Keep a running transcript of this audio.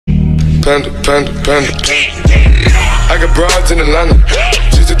panda, panda, panda. I got broads in Atlanta,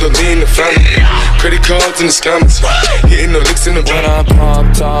 just to lean the family. Credit cards in the scammers, hitting the licks in the When I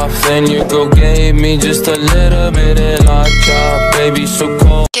popped off, then your girl gave me just a little bit of lockjaw, baby, so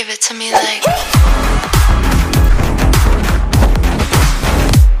cold. Give it to me like.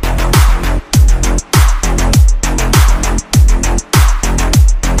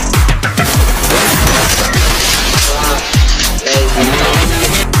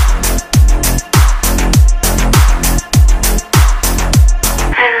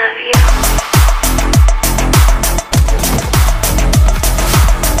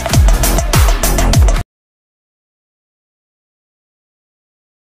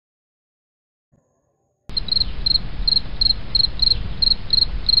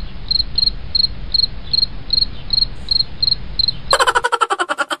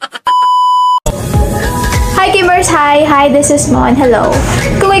 Hi, this is Mon. Hello.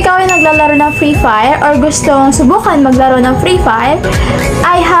 Kung ikaw ay naglalaro ng Free Fire or gustong subukan maglaro ng Free Fire,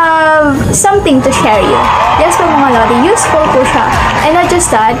 I have something to share you. Yes po mga lodi, useful po siya. And not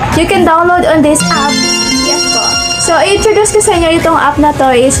just that, you can download on this app. Yes po. So, i-introduce ko sa inyo itong app na to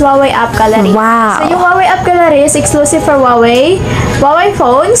is Huawei App Gallery. Wow. So, yung Huawei App Gallery is exclusive for Huawei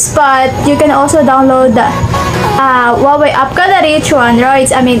phones, but you can also download the Huawei App Gallery through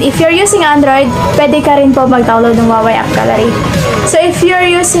Androids. I mean, if you're using Android, pwede ka rin po mag-download ng Huawei App Gallery. So, if you're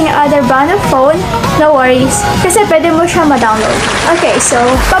using other brand of phone, no worries, kasi pwede mo siya ma-download. Okay, so,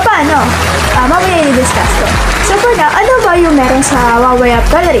 paano? Mamaya i-discuss ko. So, for now, ano ba yung meron sa Huawei App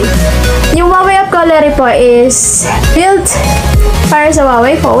Gallery? Yung Huawei App Gallery po is built para sa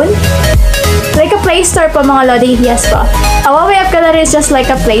Huawei phone. Like a Play Store po mga lodi, yes po. A Huawei App Gallery is just like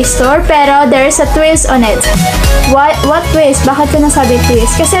a Play Store, pero there's a twist on it. What twist? Bakit ko nasabi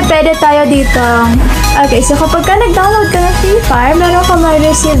twist? Kasi pwede tayo dito. Okay, so kapag ka nag-download ka ng Free Fire, meron ka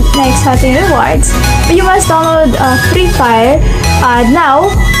ma-receive na exciting rewards. You must download Free Fire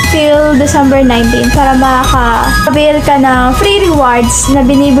now till December 19 para makaka-avail ka ng free rewards na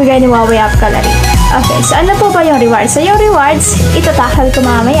binibigay ni Huawei App Gallery. Okay, so ano po ba yung rewards? So yung rewards, itatakal ko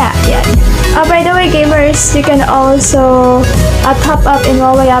mamaya. Yan. By the way, gamers, you can also top up in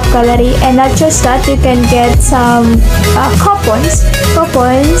Huawei App Gallery, and not just that, you can get some coupons,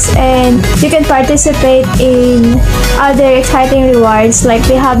 and you can participate in other exciting rewards. Like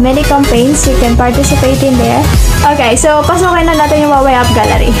they have many campaigns, you can participate in there. Okay, so pasukin na natin yung Huawei App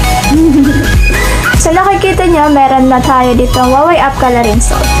Gallery. So nakikita nyo, meron na tayo dito Huawei App Gallery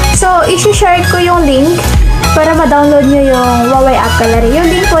install. So i-share ko yung link para ma-download nyo yung Huawei App Gallery. Yung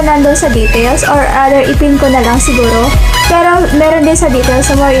link po nandun sa details, or other ipin ko na lang siguro. Pero meron din sa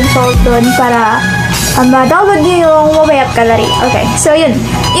details, sa more info doon para ma-download nyo yung Huawei App Gallery. Okay, so yun.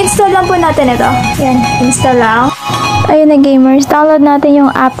 Install lang po natin ito. Yan, install lang. Ayun na gamers, download natin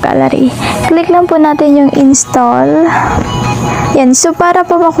yung App Gallery. Click lang po natin yung install. Yan, so para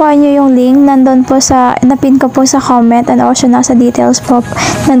po makuha nyo yung link, nandun po sa, napin ko po sa comment, and also nasa details po,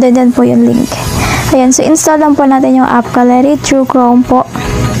 nandun din po yung link. Ayan, so install lang po natin yung App Gallery through Chrome po.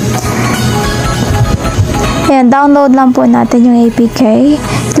 Ayan, download lang po natin yung APK.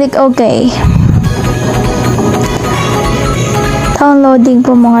 Click OK. Downloading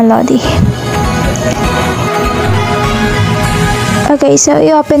po mga lodi. Okay, so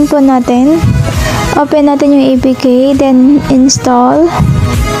i-open po natin. Open natin yung APK, then install.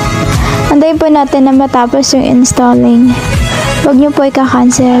 Antayin po natin na matapos yung installing. Huwag nyo po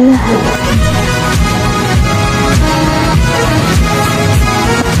i-cancel.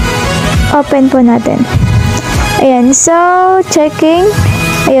 Open po natin. Ayan, so checking.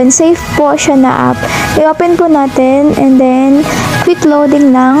 Ayun, safe po siya na app. I-open po natin, and then quick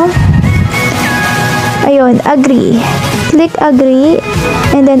loading lang. Ayun, agree. Click agree,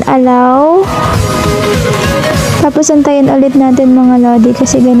 and then allow. Tapos antayin ulit natin mga lodi,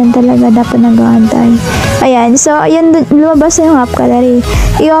 kasi ganun talaga dapat nag-aantay. Ayan, so ayan, lumabas na yung App Gallery.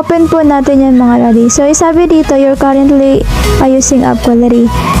 I-open po natin yung mga lodi. So isabi dito, you're currently using App Gallery.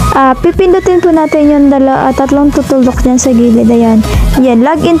 Pipindutin po natin yung tatlong tutulok dyan sa gilid. Ayan, yan,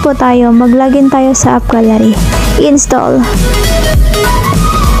 login po tayo. Mag-login tayo sa App Gallery. Install.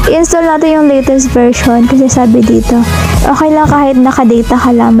 I-install natin yung latest version, kasi sabi dito, okay lang kahit naka-data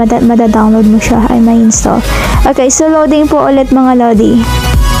ka lang, mada-download mo siya ay ma-install. Okay, so loading po ulit mga lodi.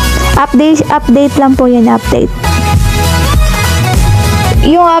 Update lang po yun, update.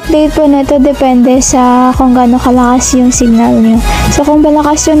 Yung update po nito depende sa kung gaano kalakas yung signal nyo. So kung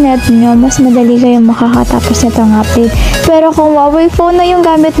malakas yung net nyo, mas madali kayong makakatapos nitong update. Pero kung Huawei phone na yung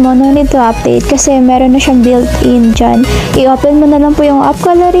gamit mo, no need to update kasi meron na siyang built-in dyan. I-open mo na lang po yung App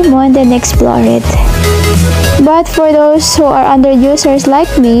Gallery mo and then explore it. But for those who are Android users like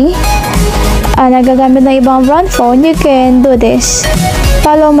me, nagagamit ng ibang brand phone, you can do this.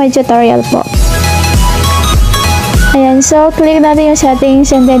 Follow my tutorial po. Ayan, so click natin yung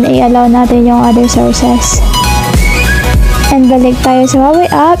settings and then i-allow natin yung other sources. And balik tayo sa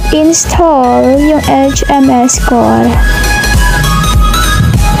Huawei app, install yung HMS Core.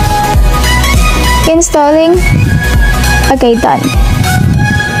 Installing. Okay, done.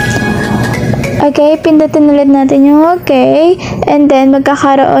 Okay, pindutin ulit natin yung okay. And then,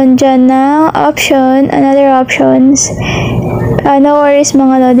 magkakaroon dyan ng another options. No worries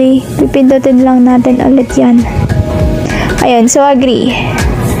mga lodi. Pipindutin lang natin ulit yan. Ayan, so agree.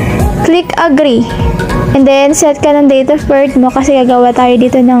 Click agree. And then, set ka ng date of birth mo kasi gagawa tayo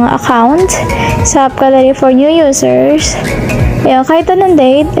dito ng account sa App Gallery for new users. Ayan, kahit anong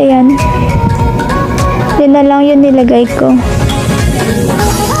date, ayan. Yun na lang yun nilagay ko.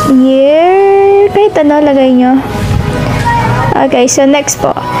 Year, kahit ano lagay nyo. Okay, so next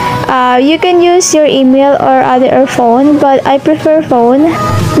po. You can use your email or other phone, but I prefer phone.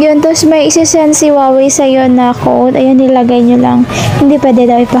 Yun, tapos may isisend si Huawei sa'yo na code. Ayan, nilagay nyo lang. Hindi pwede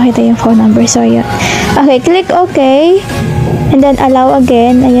daw ipakita yung phone number. So, yun. Okay, click OK. And then, allow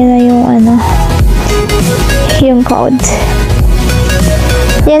again. Ayan na yung yung code.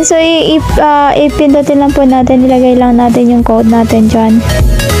 Yan, so, ipindutin lang po natin. Ilagay lang natin yung code natin dyan.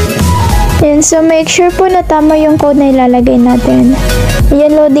 Yan, so make sure po na tama yung code na ilalagay natin.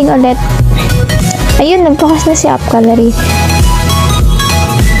 Ayan, loading ulit. Ayun, nagpakas na si App Gallery.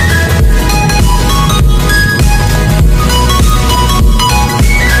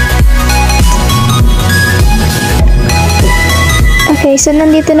 Okay, so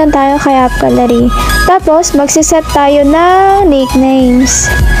nandito na tayo kay App Gallery. Tapos, magsiset tayo ng nicknames.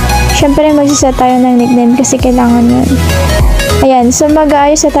 Siyempre, magsiset tayo ng nickname kasi kailangan yun. Ayan, so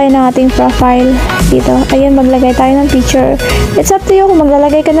mag-aayos na tayo ng ating profile dito. Ayan, maglagay tayo ng picture. It's up to you kung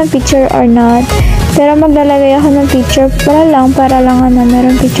maglalagay ka ng picture or not. Pero maglalagay ako ng picture para lang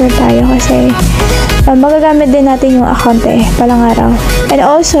meron picture tayo kasi magagamit din natin yung account palang araw. And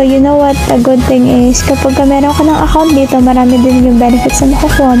also, you know what a good thing is, kapag meron ka ng account dito, marami din yung benefits na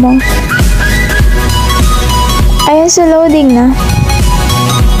makukuha mo. Ayan, so loading na.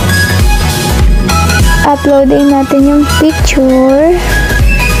 Uploading natin yung picture.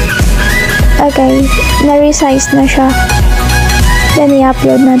 Okay, na-resize na siya. Then,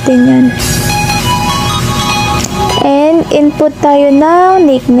 i-upload natin yan. And, input tayo ng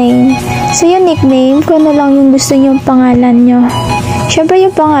nickname. So, yung nickname, kung ano lang yung gusto nyo pangalan nyo. Siyempre,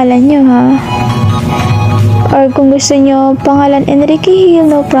 yung pangalan nyo, ha? Or kung gusto nyo pangalan Enrique Hill,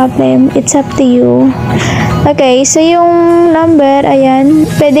 no problem. It's up to you. Okay, so yung number, ayan,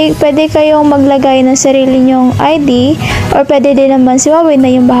 pwede kayong maglagay ng sarili nyong ID or pwede din naman si Huawei na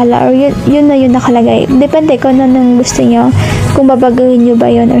yung bahala or yun na yung nakalagay. Depende kung ano nang gusto nyo, kung babagawin nyo ba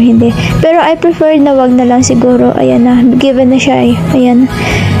yun or hindi. Pero I prefer na wag na lang siguro. Ayan na, given na siya Ayan.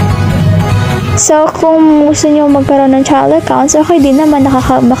 So, kung gusto nyo magkaroon ng child accounts, okay din naman,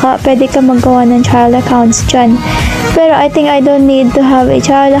 pwede ka maggawa ng child accounts dyan. Pero I think I don't need to have a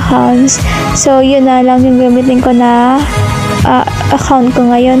child accounts. So, yun na lang yung gamitin ko na account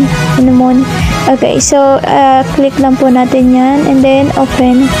ko ngayon. Okay, so, click lang po natin yan and then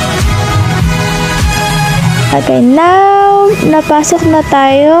open. Okay, now, napasok na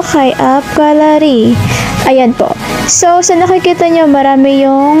tayo kay App Gallery. Ayan po. So, sa nakikita nyo, marami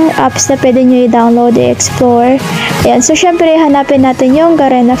yung apps na pwede nyo i-download, i-explore. Ayan. So, syempre, hanapin natin yung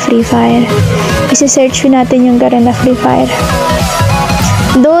Garena FREEFIRE. Isi-search natin yung Garena FREEFIRE.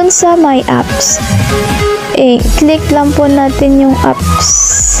 Doon sa My Apps. Click lang po natin yung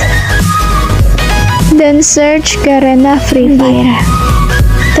apps. Then, search Garena FREEFIRE.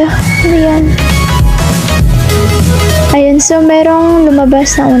 Ito. Ayan. Ayan. So, merong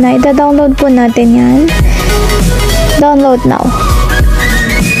lumabas na una. Ida-download po natin yan. Download now.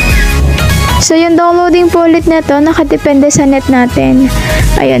 So, yung downloading po ulit nito, nakadepende sa net natin.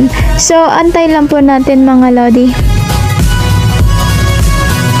 Ayun. So, antay lang po natin mga lodi.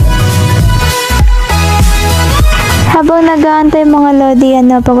 Habang nag-aantay mga lodi,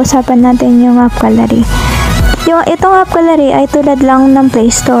 pag-usapan natin yung App Gallery. Itong App Gallery ay tulad lang ng Play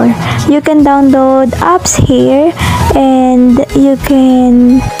Store. You can download apps here and you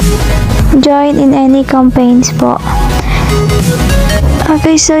can join in any campaigns po.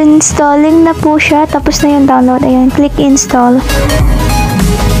 Okay, so installing na po siya. Tapos na yung download. Ayan, click install.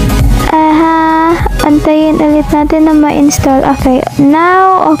 Antayin ulit natin na ma-install. Okay,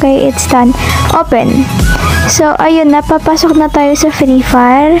 now, okay, it's done. Open. So, ayun, napapasok na tayo sa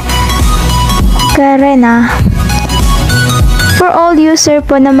FREEFIRE Garena. For all user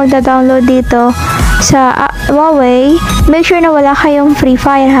po na magda-download dito, sa Huawei, make sure na wala kayong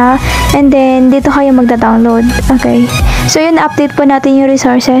FREEFIRE ha. And then, dito kayo magda-download. Okay. So, yun, update po natin yung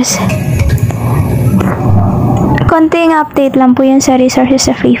resources. Konting update lang po yun sa resources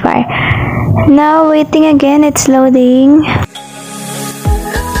sa FREEFIRE. Now, waiting again. It's loading.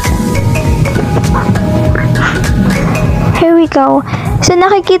 Here we go. So,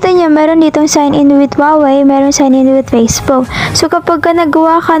 nakikita nyo, meron ditong sign in with Huawei, meron sign in with Facebook. So, kapag ka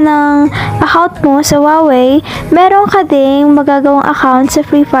nagawa ka ng account mo sa Huawei, meron ka ding magagawang account sa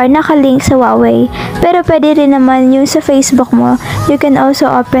FREEFIRE nakalink sa Huawei. Pero pwede rin naman yung sa Facebook mo. You can also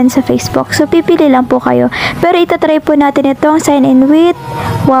open sa Facebook. So, pipili lang po kayo. Pero itatry po natin itong sign in with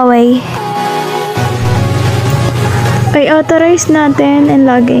Huawei. I-authorize natin and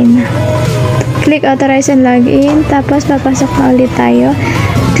login. Click authorize and login, tapos papasok na ulit tayo.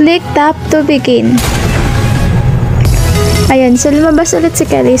 Click tap to begin. Ayan, so lumabas ulit si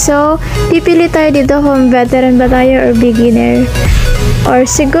Kelly. So, pipili tayo dito kung veteran ba tayo or beginner. Or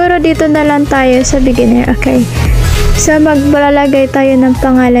siguro dito na lang tayo sa beginner, okay. So, maglalagay tayo ng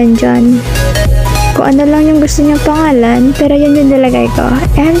pangalan dyan. Kung ano lang yung gusto niyong pangalan, pero yun yung nilagay ko.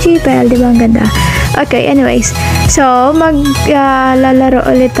 MGPL, di ba ang ganda? Okay, anyways. So, maglalaro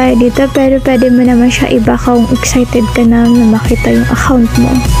ulit tayo dito, pero pwede mo naman siya iba kung excited ka na makita yung account mo.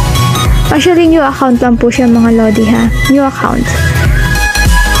 Actually, new account lang po siya mga lodi ha. New account.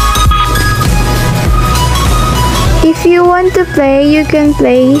 If you want to play, you can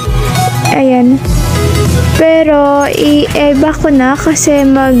play. Ayan. Pero, i-iba ko na kasi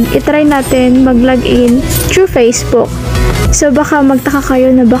i-try natin mag-login through Facebook. So, baka magtaka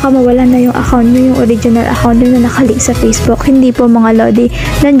kayo na baka mawala na yung account nyo, yung original account nyo na nakalink sa Facebook. Hindi po mga lodi.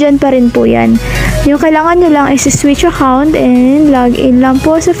 Nandyan pa rin po yan. Yung kailangan nyo lang is switch account and log in lang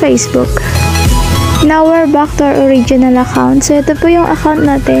po sa Facebook. Now, we're back to our original account. So, ito po yung account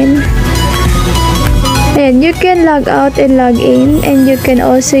natin. And you can log out and log in. And you can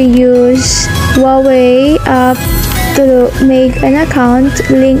also use Huawei app to make an account,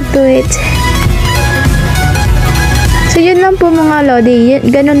 link to it. So, yun lang po mga lodi.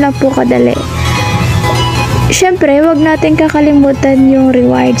 Ganun lang po kadali. Siyempre, wag natin kakalimutan yung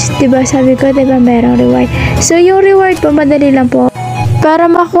rewards. Diba sabi ko, diba merong reward. So, yung reward po, madali lang po.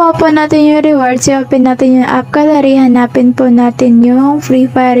 Para makuha po natin yung rewards, i-open natin yung app gallery, hanapin po natin yung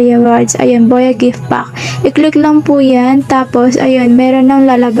FREEFIRE rewards. Ayun, Boya gift pack. I-click lang po yan. Tapos, ayun, meron nang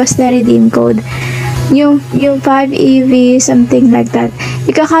lalabas na redeem code. Yung 5 EV, something like that.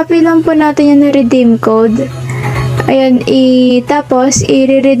 Ika-copy lang po natin yung redeem code. Ayan, tapos,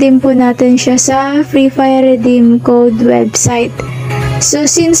 i-redeem po natin siya sa FREEFIRE redeem code website. So,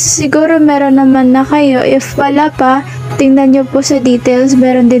 since siguro meron naman na kayo, if wala pa, tingnan nyo po sa details,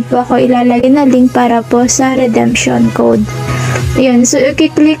 meron din po ako ilalagay na link para po sa redemption code. Ayan, so,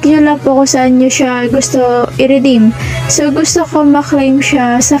 i-click nyo lang po kung saan nyo siya gusto i-redeem. So, gusto ko ma-claim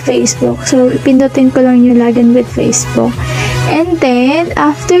siya sa Facebook. So, pindutin ko lang yung login with Facebook. And then,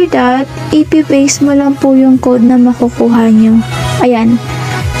 after that, ipi-paste mo lang po yung code na makukuha nyo. Ayan.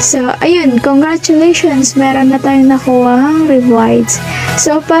 So, ayun. Congratulations! Meron na tayong nakuhang rewards.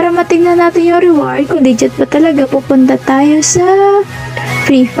 So, para matingnan natin yung reward, kung legit pa talaga, pupunta tayo sa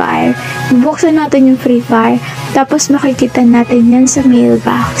FREEFIRE. Buksan natin yung FREEFIRE. Tapos, makikita natin yan sa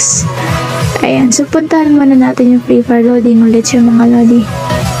mailbox. Ayan. So, puntahan muna natin yung FREEFIRE. Loading ulit yung mga lodi.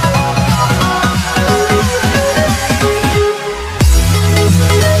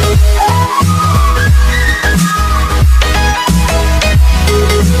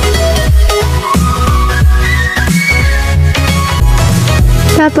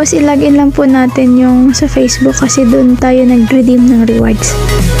 Tapos, ilagin lang po natin yung sa Facebook kasi doon tayo nag-redeem ng rewards.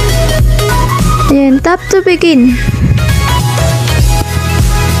 Ayan, tap to begin.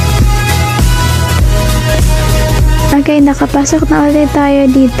 Okay, nakapasok na ulit tayo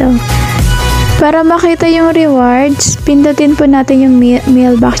dito. Para makita yung rewards, pindutin po natin yung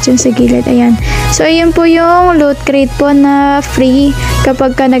mailbox dyan sa gilid. Ayan. So, ayan po yung loot crate po na free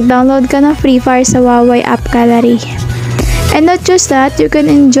kapag ka nag-download ka ng FREEFIRE sa Huawei app gallery. And not just that, you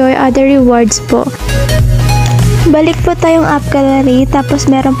can enjoy other rewards po. Balik po tayong app gallery, tapos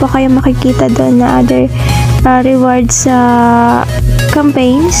meron po kayong makikita doon na other rewards sa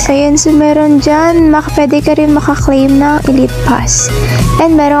campaigns. Ayan, so meron dyan, pwede ka rin makaklaim ng Elite Pass.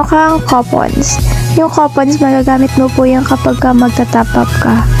 And meron kang coupons. Yung coupons, magagamit mo po yan kapag ka magta-top up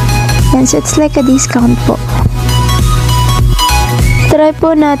ka. Yan, so it's like a discount po. Try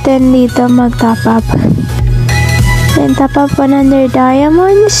po natin dito mag-top up. Then, top up 100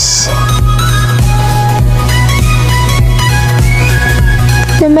 diamonds.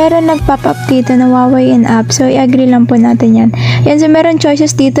 So, meron nag-pop up dito na Huawei in app. So, i-agree lang po natin yan. Yan, so meron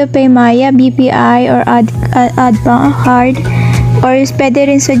choices dito, Paymaya, BPI, or add card. Or pwede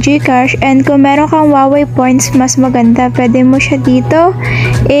rin sa GCash. And kung meron kang Huawei points, mas maganda. Pwede mo siya dito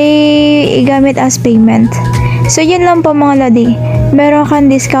igamit as payment. So yun lang po mga lodi. Meron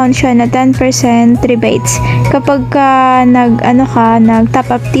kang discount siya na 10% rebates. Kapag nag-top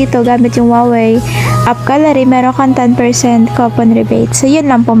up dito gamit yung Huawei App Gallery, meron kang 10% coupon rebate. So yun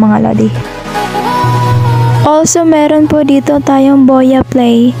lang po mga lodi. Also, meron po dito tayong Boya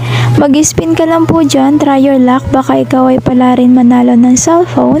Play. Mag-spin ka lang po dyan, try your luck, baka ikaw ay pala rin manalo ng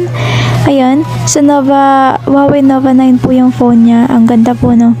cellphone. Ayan, so Huawei Nova 9 po yung phone niya. Ang ganda po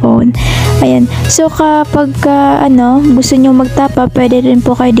ng phone. Ayan, so kapag gusto nyo mag-top up, pwede rin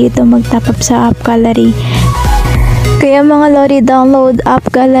po kayo dito mag-top up sa App Gallery. Kaya mga lodi, download App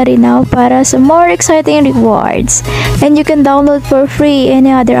Gallery now para sa more exciting rewards. And you can download for free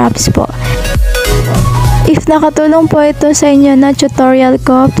any other apps po. If nakatulong po ito sa inyo na tutorial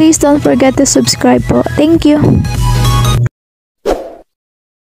ko, please don't forget to subscribe po. Thank you!